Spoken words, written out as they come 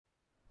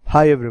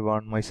Hi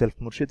everyone, myself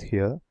Murshid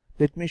here.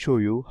 Let me show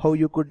you how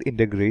you could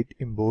integrate,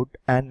 import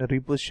and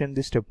reposition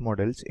the step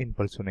models in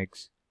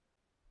Pulsonix.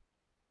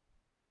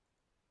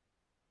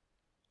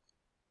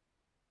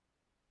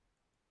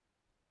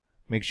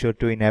 Make sure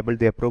to enable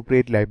the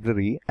appropriate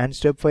library and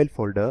step file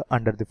folder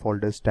under the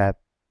Folders tab.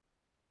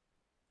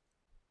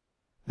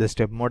 The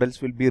step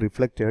models will be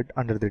reflected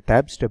under the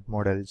tab Step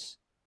Models.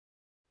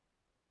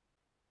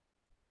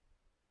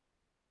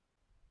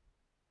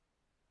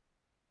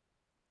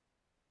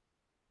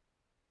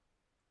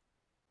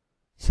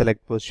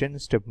 Select Position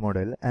Step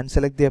Model and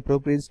select the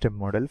appropriate step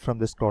model from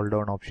the scroll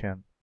down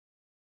option.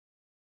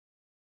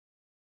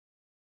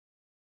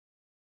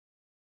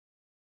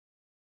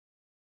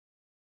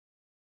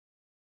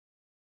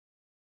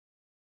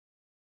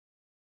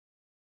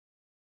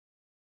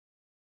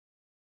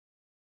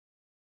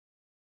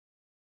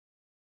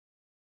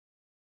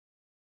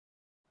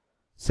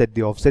 Set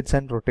the offsets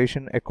and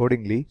rotation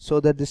accordingly so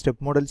that the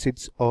step model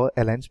sits or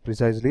aligns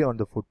precisely on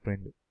the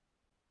footprint.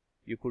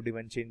 You could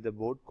even change the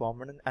board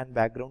component and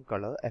background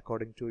color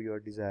according to your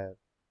desire.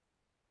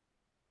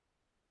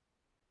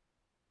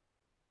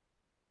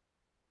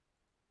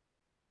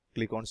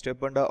 Click on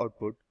Step under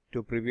Output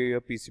to preview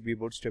your PCB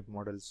board step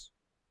models.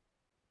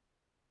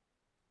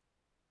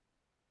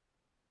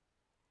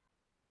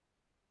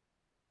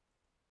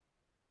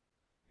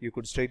 You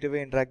could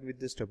straightaway interact with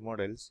the step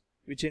models,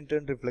 which in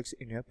turn reflects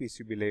in your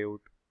PCB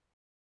layout.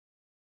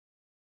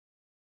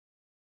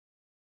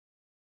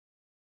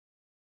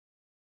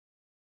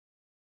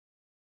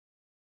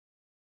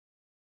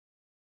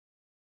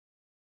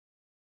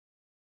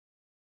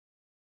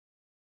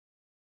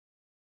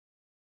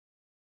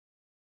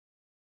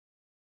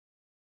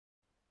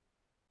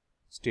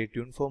 Stay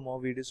tuned for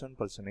more videos on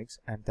Pulsonix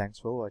and thanks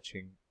for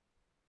watching.